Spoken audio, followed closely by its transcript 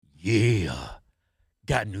Yeah.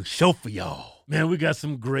 Got a new show for y'all. Man, we got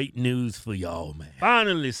some great news for y'all, man.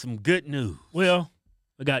 Finally, some good news. Well,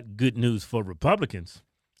 I got good news for Republicans.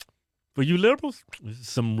 For you liberals, this is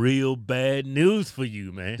some real bad news for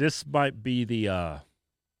you, man. This might be the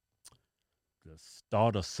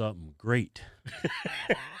start of something great.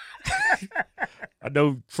 I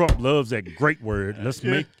know Trump loves that great word. Let's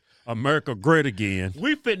make America great again.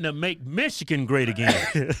 We finna make Michigan great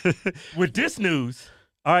again with this news.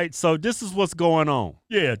 All right, so this is what's going on.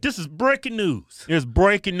 Yeah, this is breaking news. It's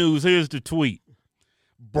breaking news. Here's the tweet.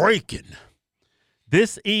 Breaking.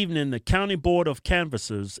 This evening, the County Board of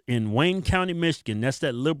Canvassers in Wayne County, Michigan, that's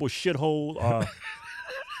that liberal shithole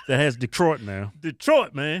that has Detroit now.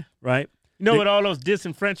 Detroit, man. Right? You know what all those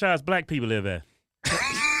disenfranchised black people live at?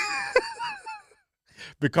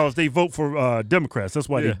 Because they vote for Democrats. That's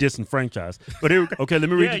why they're disenfranchised. But here, okay, let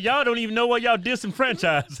me read. Yeah, y'all don't even know why y'all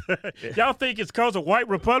disenfranchised. Y'all think it's because of white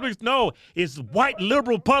Republicans? No, it's white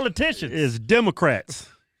liberal politicians. It's Democrats.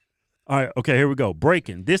 All right, okay, here we go.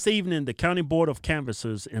 Breaking. This evening, the County Board of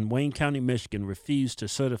Canvassers in Wayne County, Michigan, refused to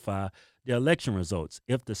certify the election results.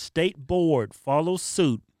 If the state board follows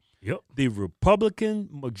suit, the Republican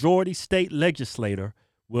majority state legislator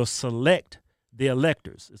will select the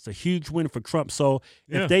electors. It's a huge win for Trump. So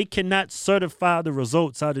if they cannot certify the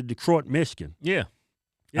results out of Detroit, Michigan, if out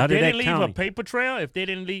they of that didn't leave county, a paper trail,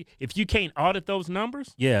 if you can't audit those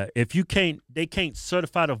numbers, they can't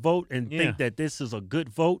certify the vote and think that this is a good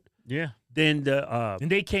vote, then and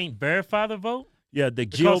they can't verify the vote. The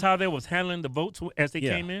because how they was handling the votes as they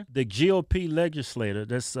came in. The GOP legislator,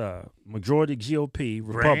 that's majority GOP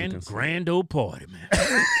Republicans, grand old party,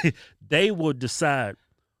 man. They will decide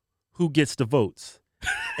who gets the votes,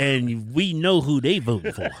 and we know who they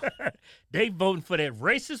voting for. They voting for that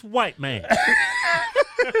racist white man.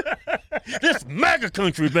 This MAGA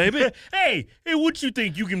country, baby. Hey, what you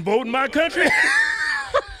think? You can vote in my country?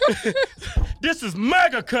 This is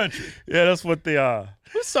MAGA country. Yeah, that's what they are.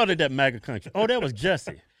 Who started that MAGA country? Oh, that was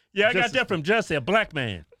Jesse. Yeah, I got that from Jesse, a black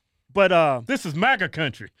man. But this is MAGA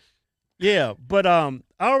country. Yeah, but I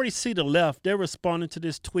already see the left. They're responding to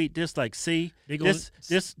this tweet. Just like, see,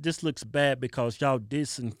 this looks bad because y'all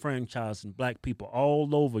disenfranchising black people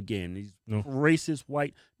all over again. These racist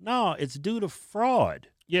white. No, it's due to fraud.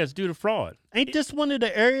 Yeah, it's due to fraud. Ain't this one of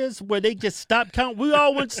the areas where they just stopped counting? We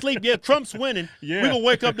all went to sleep. Yeah, Trump's winning. Yeah. We're going to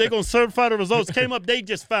wake up. They're going to certify the results. Came up, they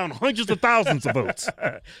just found hundreds of thousands of votes.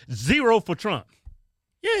 0 for Trump.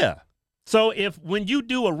 Yeah. So when you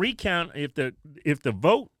do a recount, if the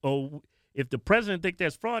vote or if the president think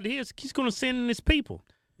that's fraud, he's going to send in his people.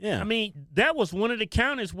 Yeah. I mean, that was one of the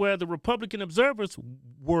counties where the Republican observers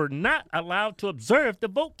were not allowed to observe the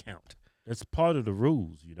vote count. That's part of the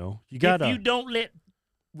rules, you know. If you don't let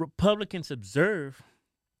Republicans observe,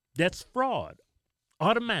 that's fraud.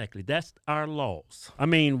 Automatically, that's our laws. I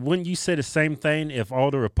mean, wouldn't you say the same thing if all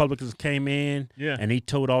the Republicans came in and he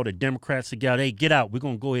told all the Democrats to go, hey, get out. We're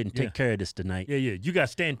going to go ahead and take care of this tonight. Yeah. You got to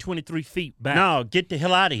stand 23 feet back. No, get the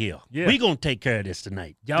hell out of here. Yeah. We're going to take care of this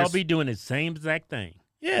tonight. Y'all be doing the same exact thing.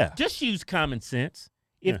 Yeah. Just use common sense.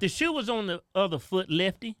 If the shoe was on the other foot,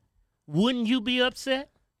 lefty, wouldn't you be upset?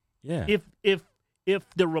 Yeah. If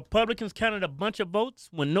the Republicans counted a bunch of votes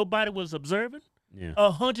when nobody was observing,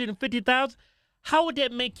 150,000, how would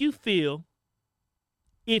that make you feel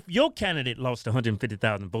if your candidate lost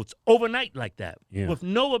 150,000 votes overnight like that with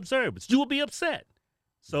no observers? You would be upset.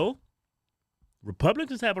 So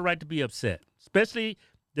Republicans have a right to be upset, especially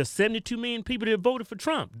the 72 million people that voted for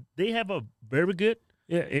Trump. They have a very good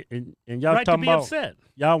and y'all right talking to be about upset.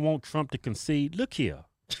 Y'all want Trump to concede. Look here.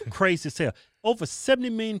 Crazy as hell. Over 70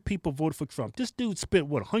 million people voted for Trump. This dude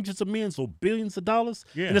spent, hundreds of millions or billions of dollars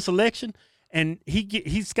in this election, and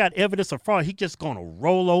he's got evidence of fraud. He just going to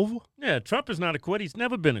roll over? Yeah, Trump is not a quitter. He's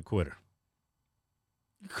never been a quitter.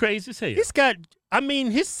 Crazy as hell. He's got,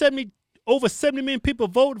 over 70 million people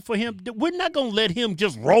voted for him. We're not going to let him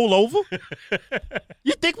just roll over.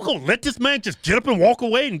 You think we're going to let this man just get up and walk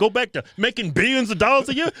away and go back to making billions of dollars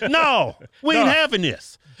a year? No, we ain't having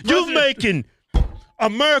this. You're making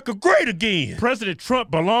America great again. President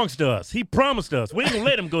Trump belongs to us. He promised us. We ain't going to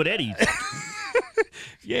let him go that easy.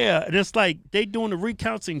 Yeah, and it's like they doing the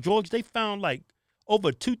recounts in Georgia. They found like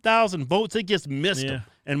over 2,000 votes. They just missed them.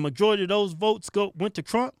 And majority of those votes went to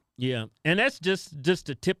Trump. Yeah, and that's just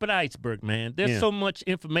the tip of the iceberg, man. There's so much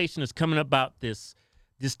information that's coming about this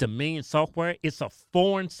Dominion software. It's a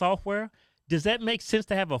foreign software does that make sense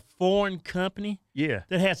to have a foreign company Yeah.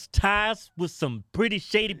 that has ties with some pretty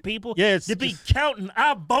shady people Yeah, it's to be just- counting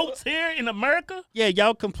our votes here in America? Yeah,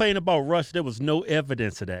 y'all complain about Russia. There was no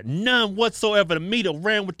evidence of that. None whatsoever. The media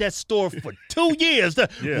ran with that story for 2 years.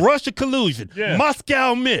 Yeah. Russia collusion. Yeah.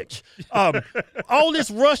 Moscow Mitch. All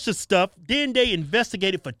this Russia stuff. Then they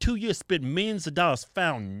investigated for 2 years, spent millions of dollars,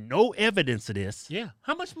 found no evidence of this. Yeah.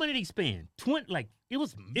 How much money did he spend? It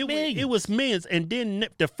was It, millions. it was millions. And then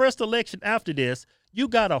the first election after this, you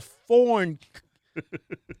got a foreign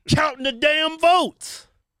counting the damn votes.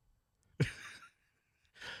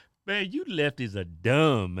 Man, you lefties are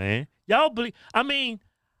dumb, man. Y'all believe? I mean,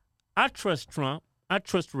 I trust Trump. I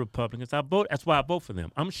trust the Republicans. That's why I vote for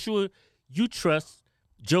them. I'm sure you trust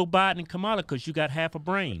Joe Biden and Kamala because you got half a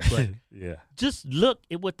brain. But Yeah. just look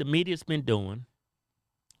at what the media's been doing.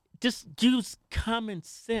 Just use common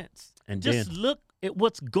sense. And just then- look at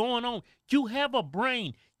what's going on. You have a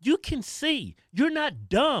brain. You can see. You're not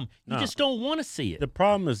dumb. You No. just don't want to see it. The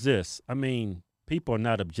problem is this. I mean, people are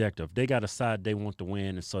not objective. They got a side they want to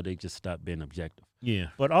win, and so they just stop being objective. Yeah.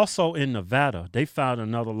 But also in Nevada, they found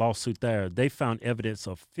another lawsuit there. They found evidence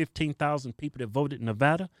of 15,000 people that voted in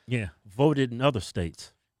Nevada Yeah. voted in other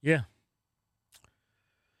states. Yeah.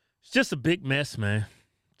 It's just a big mess, man.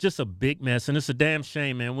 Just a big mess. And it's a damn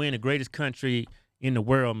shame, man. We're in the greatest country in the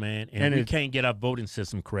world, man, and we can't get our voting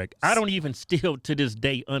system correct. I don't even still to this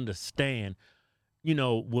day understand,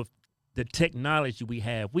 with the technology we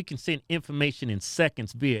have. We can send information in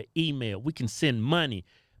seconds via email. We can send money,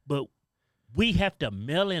 but we have to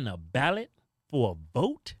mail in a ballot for a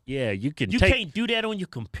vote? Yeah, you You can't do that on your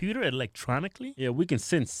computer electronically? Yeah, we can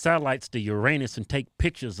send satellites to Uranus and take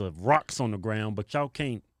pictures of rocks on the ground, but y'all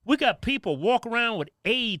can't. We got people walk around with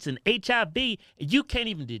AIDS and HIV, and you can't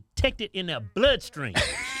even detect it in their bloodstream.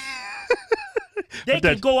 They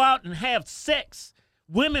can go out and have sex.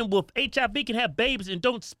 Women with HIV can have babies and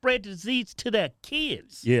don't spread the disease to their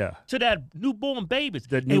kids, Yeah. to their newborn babies.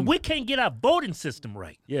 The And we can't get our voting system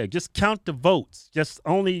right. Yeah, just count the votes. Just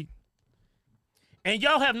only. And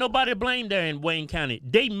y'all have nobody to blame there in Wayne County.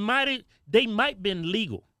 They might been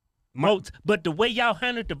legal votes, but the way y'all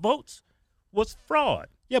handled the votes was fraud.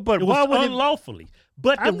 Yeah, but It why was would it? unlawfully.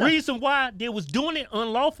 But the I'm not- reason why they was doing it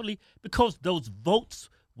unlawfully because those votes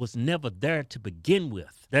was never there to begin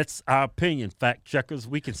with. That's our opinion, fact checkers.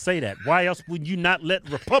 We can say that. Why else would you not let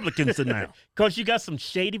Republicans in now? Because you got some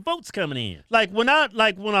shady votes coming in. Like when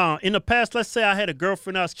in the past, let's say I had a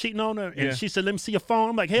girlfriend I was cheating on her, and Yeah. she said, "Let me see your phone."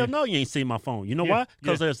 I'm like, "Hell no, you ain't seen my phone." You know Yeah, why?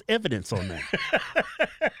 Because yeah. there's evidence on that.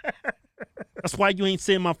 That's why you ain't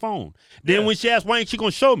seeing my phone. Then Yeah. when she asked, "Why ain't you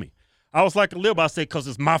gonna show me?" I was like a little. I said, "Because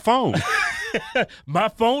it's my phone." My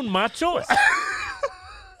phone, my choice.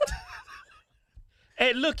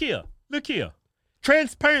 Hey, look here.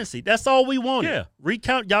 Transparency. That's all we wanted. Yeah.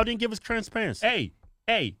 Recount. Y'all didn't give us transparency.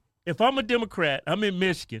 Hey, if I'm a Democrat, I'm in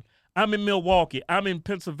Michigan, I'm in Milwaukee, I'm in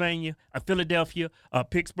Pennsylvania, Philadelphia,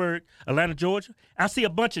 Pittsburgh, Atlanta, Georgia. I see a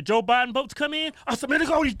bunch of Joe Biden votes come in. I said, man, look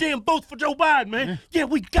at all these damn votes for Joe Biden, man. Yeah,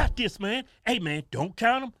 we got this, man. Hey, man, don't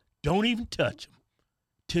count them. Don't even touch them.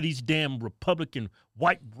 To these damn Republican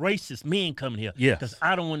white racist men coming here. Yes. Because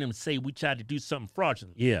I don't want them to say we tried to do something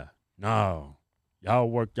fraudulent. Yeah. No.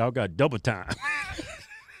 Y'all got double time.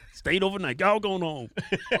 Stayed overnight. Y'all going home.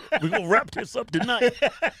 We're going to wrap this up tonight.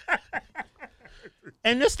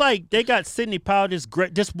 And it's like they got Sidney Powell,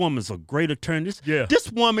 this woman's a great attorney.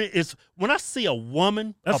 This woman is, when I see a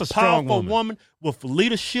woman, That's a a strong powerful woman. with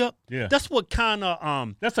leadership, Yeah. that's what kind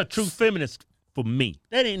of, That's a true feminist for me.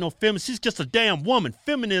 that ain't no feminist. She's just a damn woman.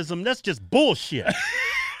 Feminism, that's just bullshit.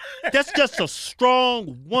 That's just a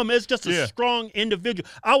strong woman. It's just a Yeah. strong individual.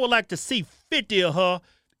 I would like to see 50 of her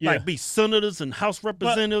like be senators and House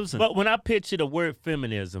representatives. But when I picture the word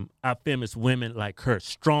feminism, I feminist women like her,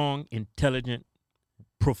 strong, intelligent,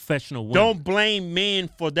 professional women. don't blame men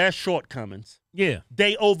for their shortcomings. Yeah.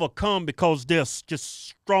 They overcome because they're just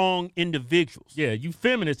strong individuals. Yeah, you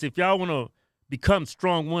feminists, if y'all want to become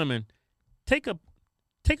strong women, take a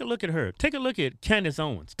look at her. Take a look at Candace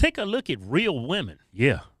Owens. Take a look at real women.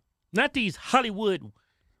 Yeah. Not these Hollywood.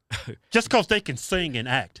 Just because they can sing and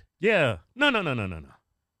act. Yeah. No.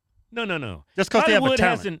 Just because they have a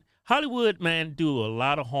talent. Hollywood, man, do a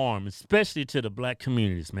lot of harm, especially to the black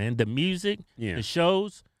communities, man. The music, Yeah. the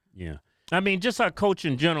shows. Yeah. I mean, just our culture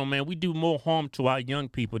in general, man. We do more harm to our young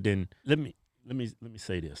people than Let me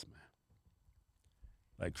say this, man.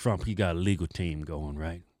 Like Trump, he got a legal team going,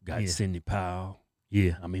 right? Got Yeah. Sidney Powell.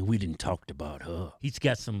 yeah. I mean, we didn't talk about her. He's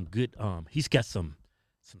got some good. He's got some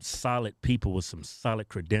solid people with some solid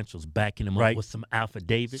credentials backing him Right. up with some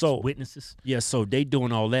affidavits, So- witnesses. Yeah, so they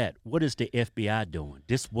doing all that. What is the FBI doing?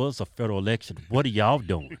 This was a federal election. What are y'all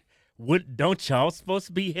doing? Don't y'all supposed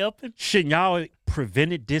to be helping? Shouldn't y'all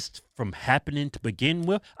prevented this from happening to begin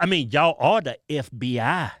with? I mean, y'all are the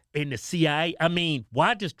FBI and the CIA. I mean,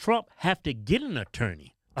 why does Trump have to get an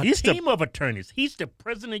attorney? He's team of attorneys. He's the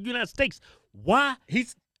president of the United States. Why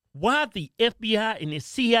the FBI and the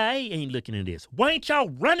CIA ain't looking at this? Why ain't y'all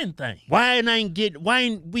running things? Why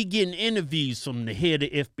ain't we getting interviews from the head of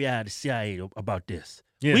the FBI, the CIA about this?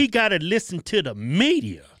 Yeah. We gotta listen to the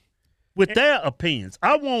media with their opinions.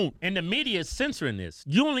 And the media is censoring this.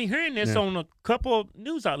 You only hearing this on a couple of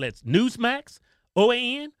news outlets. Newsmax,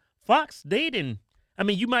 OAN, Fox, they didn't. I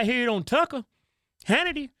mean, you might hear it on Tucker,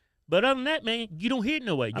 Hannity, but other than that, man, you don't hear it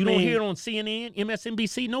nowhere. You don't hear it on CNN,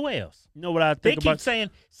 MSNBC, nowhere else. You know what I think about? They keep saying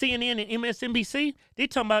CNN and MSNBC, they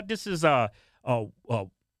talking about this is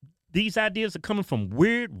these ideas are coming from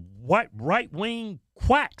weird white right-wing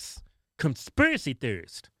quacks, conspiracy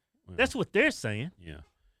theorists. That's what they're saying. Yeah.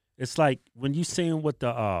 It's like when you seen with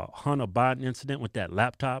the Hunter Biden incident with that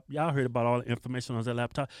laptop. Y'all heard about all the information on that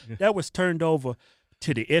laptop? Yeah. That was turned over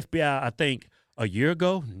to the FBI, I think, a year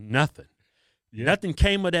ago. Nothing. Yeah. Nothing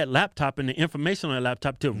came of that laptop and the information on that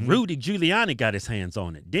laptop till Rudy Giuliani got his hands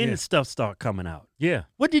on it. Then the stuff started coming out. Yeah.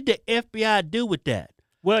 What did the FBI do with that?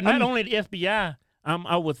 Well, not only the FBI,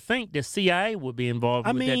 I would think the CIA would be involved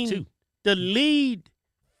with that too. The lead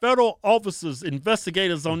federal officers,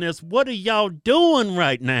 investigators on this, what are y'all doing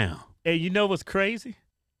right now? And you know what's crazy?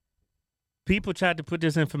 People tried to put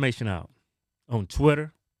this information out on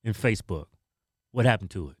Twitter and Facebook. What happened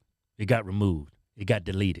to it? It got removed. It got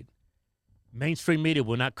deleted. Mainstream media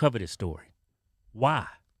will not cover this story. Why?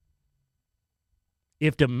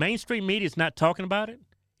 If the mainstream media is not talking about it,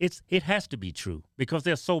 it has to be true because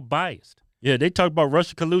they're so biased. Yeah, they talked about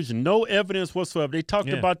Russian collusion. No evidence whatsoever. They talked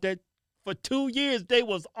about that for 2 years. They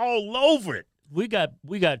was all over it. We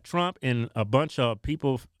got Trump and a bunch of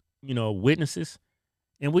people, witnesses,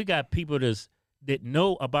 and we got people that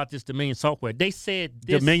know about this Dominion software. They said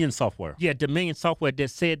this, Dominion software. Yeah, Dominion software that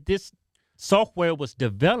said this software was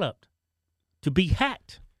developed to be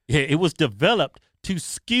hacked. Yeah, it was developed to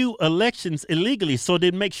skew elections illegally so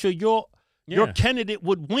they'd make sure your candidate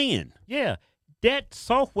would win. Yeah, that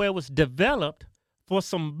software was developed for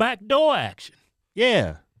some backdoor action.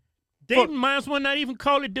 Yeah. They might as well not even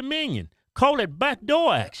call it Dominion. Call it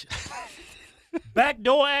backdoor action.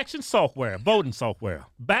 Backdoor action software, voting software.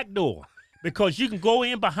 Backdoor. Because you can go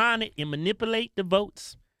in behind it and manipulate the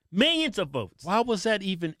votes. Millions of votes. Why was that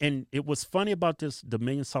even? And it was funny about this.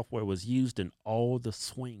 Dominion software was used in all the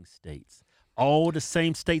swing states. All the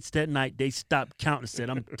same states that night, they stopped counting and said,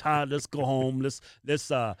 I'm tired, let's go home. Let's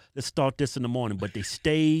start this in the morning. But they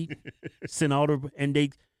stayed, sent all the, and they.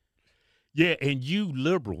 Yeah, and you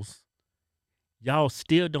liberals, y'all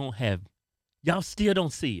still don't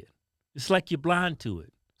see it. It's like you're blind to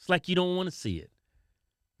it. It's like you don't want to see it.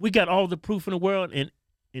 We got all the proof in the world, and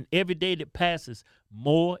every day that passes,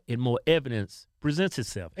 more and more evidence presents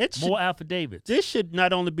itself. More affidavits. This should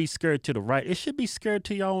not only be scared to the right, it should be scared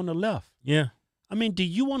to y'all on the left. Yeah. I mean, do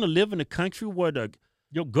you want to live in a country where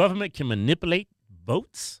your government can manipulate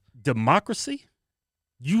votes? Democracy?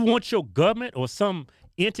 You want your government or some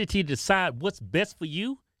entity to decide what's best for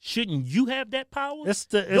you? Shouldn't you have that power?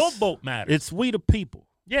 Your vote matters. It's we the people.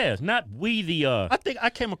 Yeah, it's not we the I think I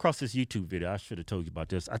came across this YouTube video. I should have told you about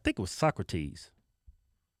this. I think it was Socrates.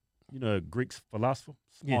 You know, a Greek philosopher.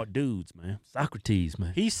 Smart dudes, man. Socrates,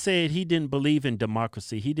 man. He said he didn't believe in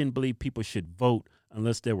democracy. He didn't believe people should vote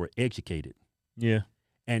unless they were educated. Yeah.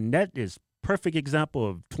 And that is perfect example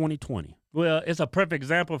of 2020. Well, it's a perfect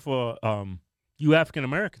example for you African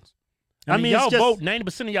Americans. I mean y'all vote,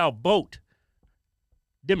 90% of y'all vote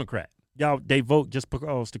Democrat. They vote just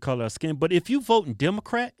because the color of skin. But if you vote in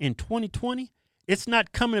Democrat in 2020, it's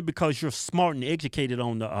not coming because you're smart and educated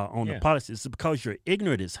on the policies. It's because you're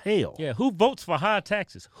ignorant as hell. Yeah, who votes for higher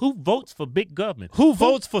taxes? Who votes for big government? Who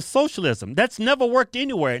votes for socialism? That's never worked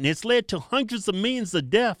anywhere, and it's led to hundreds of millions of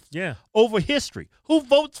deaths over history. Who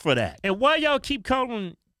votes for that? And why y'all keep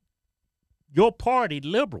calling your party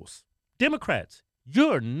liberals? Democrats,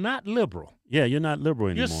 you're not liberal. Yeah, you're not liberal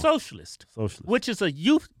anymore. You're socialist. Socialist. Which is a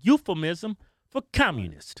euphemism for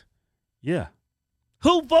communist. Yeah.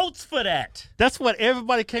 Who votes for that? That's what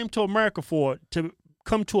everybody came to America for, to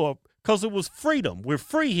come to because it was freedom. We're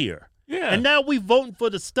free here. Yeah. And now we voting for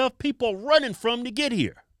the stuff people are running from to get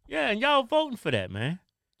here. Yeah, and y'all voting for that, man.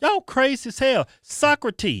 Y'all crazy as hell.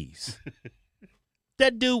 Socrates.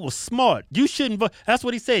 That dude was smart. You shouldn't vote. That's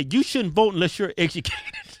what he said. You shouldn't vote unless you're educated.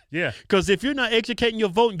 Yeah. Because if you're not educating your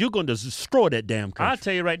voting, you're going to destroy that damn country. I'll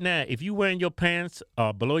tell you right now, if you wearing your pants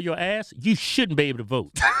below your ass, you shouldn't be able to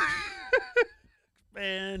vote.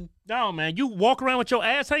 Man. No, man. You walk around with your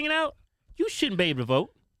ass hanging out, you shouldn't be able to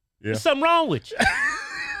vote. Yeah. There's something wrong with you.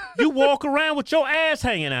 You walk around with your ass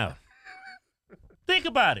hanging out. Think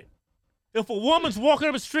about it. If a woman's walking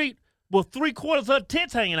up the street with 3/4 of her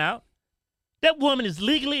tits hanging out, that woman is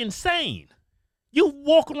legally insane. You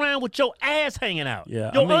walk around with your ass hanging out.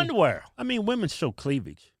 Yeah, Your underwear. I mean, women show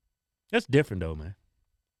cleavage. That's different, though, man.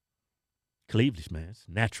 Cleavage, man. It's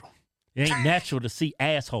natural. It ain't natural to see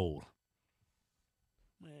asshole.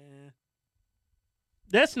 Man.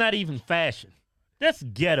 That's not even fashion. That's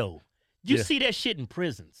ghetto. You see that shit in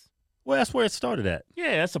prisons. Well, that's where it started at.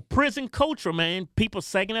 Yeah, that's a prison culture, man. People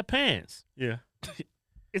sagging their pants. Yeah.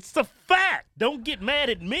 It's a fact. Don't get mad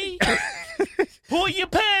at me. Pull your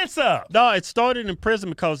pants up. No, it started in prison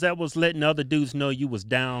because that was letting other dudes know you was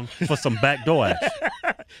down for some backdoor action.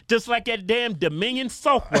 Just like that damn Dominion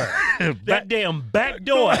software. That damn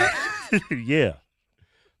backdoor action. Yeah.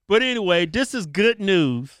 But anyway, this is good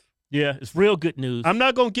news. Yeah, it's real good news. I'm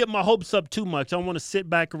not going to get my hopes up too much. I want to sit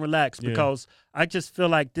back and relax because I just feel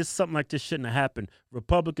like something like this shouldn't have happened.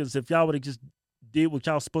 Republicans, if y'all would have just did what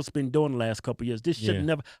y'all supposed to have been doing the last couple of years, this should have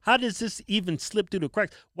never. How does this even slip through the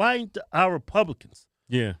cracks? Why ain't our Republicans?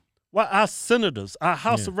 Yeah. Why our senators, our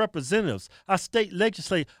House of Representatives, our state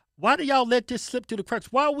legislators, why do y'all let this slip through the cracks?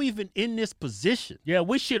 Why are we even in this position? Yeah,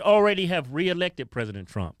 we should already have reelected President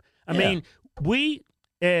Trump. I mean, we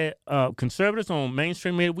conservatives on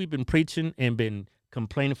mainstream media, we've been preaching and been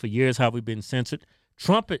complaining for years how we've been censored.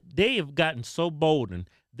 Trump, they have gotten so bold and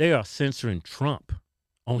they are censoring Trump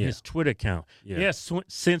on his Twitter account. Yeah. They're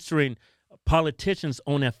censoring politicians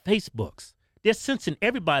on their Facebooks. They're censoring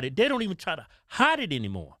everybody. They don't even try to hide it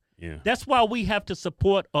anymore. Yeah. That's why we have to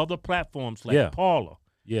support other platforms like Parler.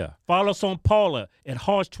 Yeah. Follow us on Parler at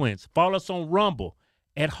Harsh Twins. Follow us on Rumble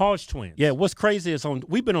at Harsh Twins. Yeah, what's crazy is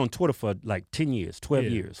we've been on Twitter for like 10 years, 12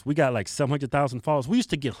 years. We got like 700,000 followers. We used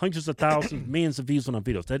to get hundreds of thousands, millions of views on our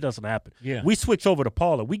videos. That doesn't happen. Yeah. We switch over to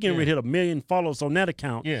Parler. We getting ready to hit 1 million followers on that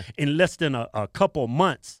account in less than a couple of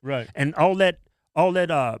months. Right. And all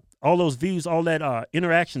those views, all that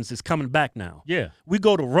interactions is coming back now. Yeah. We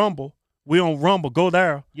go to Rumble. We on Rumble. Go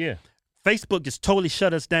there. Yeah. Facebook just totally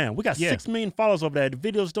shut us down. We got 6 million followers over there. The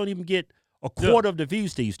videos don't even get a quarter of the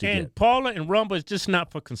views they used to and get. Parler and Rumble is just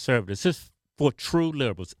not for conservatives. It's just for true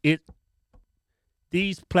liberals.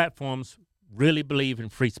 These platforms really believe in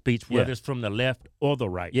free speech, whether it's from the left or the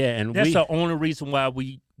right. Yeah, and that's the only reason why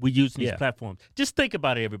we use these platforms. Just think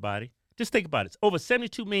about it, everybody. Just think about it. Over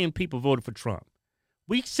 72 million people voted for Trump.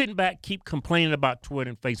 We sitting back, keep complaining about Twitter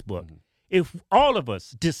and Facebook. Mm-hmm. If all of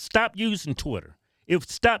us just stop using Twitter,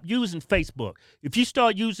 stop using Facebook, if you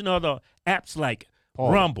start using other apps like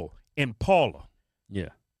Rumble and Parler,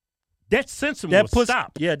 that censoring will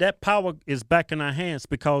stop. Yeah, that power is back in our hands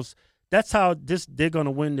because that's how they're going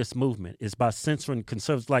to win this movement is by censoring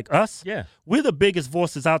conservatives like us. Yeah. We're the biggest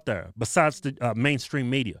voices out there besides the mainstream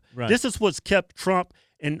media. Right. This is what's kept Trump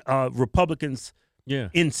and Republicans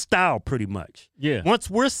in style pretty much. Yeah. Once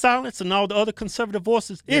we're silenced and all the other conservative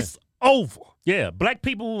voices, it's over. Yeah, black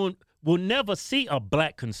people will never see a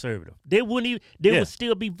black conservative. They wouldn't even. They would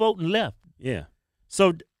still be voting left. Yeah.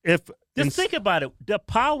 So just think about it. The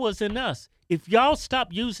power's in us. If y'all stop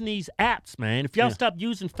using these apps, man, if y'all stop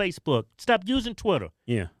using Facebook, stop using Twitter,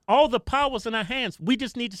 all the power's in our hands. We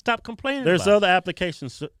just need to stop complaining. There's other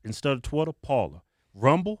applications instead of Twitter, Parler,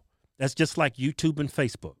 Rumble. That's just like YouTube and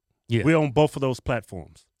Facebook. Yeah. We're on both of those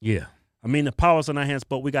platforms. Yeah. I mean, the power's in our hands,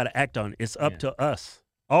 but we got to act on it. It's up to us.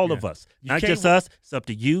 All of us. Not just us. It's up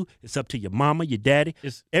to you. It's up to your mama, your daddy.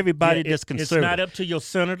 It's everybody that's conservative. It's not up to your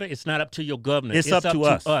senator. It's not up to your governor. It's up to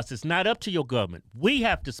us. It's not up to your government. We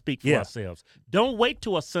have to speak for ourselves. Don't wait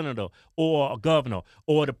till a senator or a governor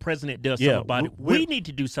or the president does something about it. We need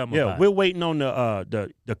to do something about it. Yeah, we're waiting on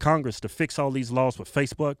the Congress to fix all these laws with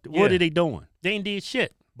Facebook. What are they doing? They ain't did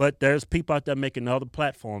shit. But there's people out there making other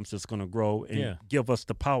platforms that's going to grow and give us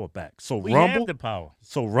the power back. So we Rumble, have the power.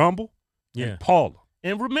 So Rumble and Parler.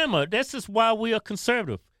 And remember, this is why we are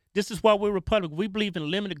conservative. This is why we're Republican. We believe in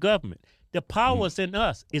limited government. The power is in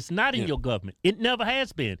us. It's not in your government. It never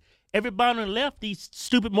has been. Everybody on the left, these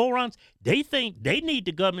stupid morons, they think they need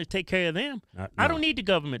the government to take care of them. I don't need the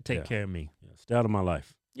government to take care of me. Stay out of my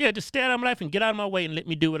life. Yeah, just stay out of my life and get out of my way and let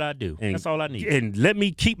me do what I do. That's all I need. And let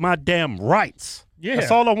me keep my damn rights. Yeah. That's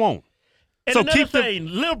all I want. And so another thing,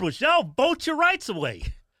 liberals, y'all vote your rights away.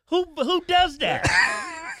 Who does that?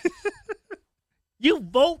 You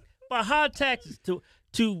vote for high taxes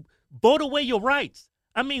to vote away your rights.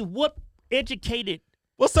 I mean, what educated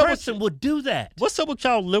person would do that? What's up with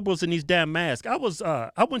y'all liberals in these damn masks? I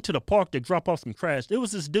went to the park to drop off some trash. There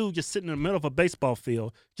was this dude just sitting in the middle of a baseball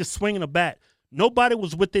field, just swinging a bat. Nobody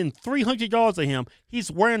was within 300 yards of him.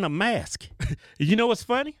 He's wearing a mask. You know what's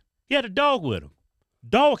funny? He had a dog with him.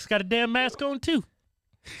 Dogs got a damn mask on too.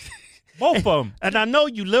 Both of them. And I know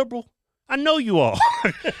you liberal. I know you are.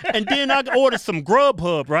 And then I ordered some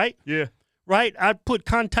Grubhub, right? Yeah. Right? I put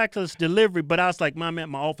contactless delivery, but I was like, I'm at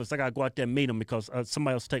my office. I got to go out there and meet him because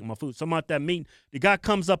somebody else taking my food. So I'm out there meeting. The guy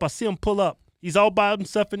comes up. I see him pull up. He's all by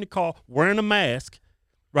himself in the car wearing a mask,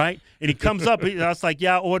 right? And he comes up. I was like,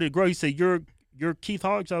 yeah, I ordered Grub. He said, you're Keith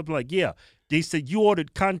Hoggs? I was like, yeah. He said, you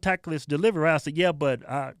ordered contactless delivery. I said, yeah, but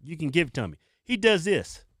you can give it to me. He does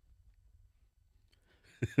this.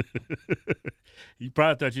 You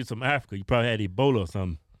probably thought you was from Africa. You probably had Ebola or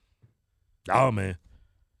something. Oh, man.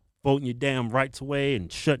 Voting your damn rights away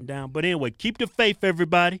and shutting down. But anyway, keep the faith,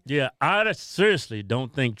 everybody. Yeah, I seriously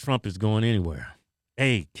don't think Trump is going anywhere.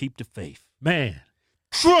 Hey, keep the faith. Man.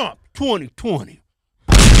 Trump 2020.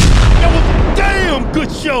 That was a damn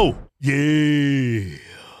good show. Yeah.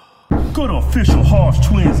 Go to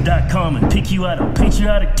officialhorsetwins.com and pick you out a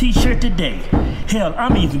patriotic t-shirt today. Hell,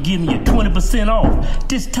 I'm even giving you 20% off.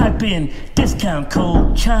 Just type in discount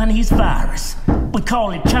code Chinese Virus. We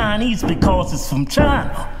call it Chinese because it's from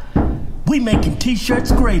China. We making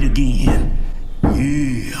t-shirts great again.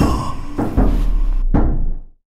 Yeah.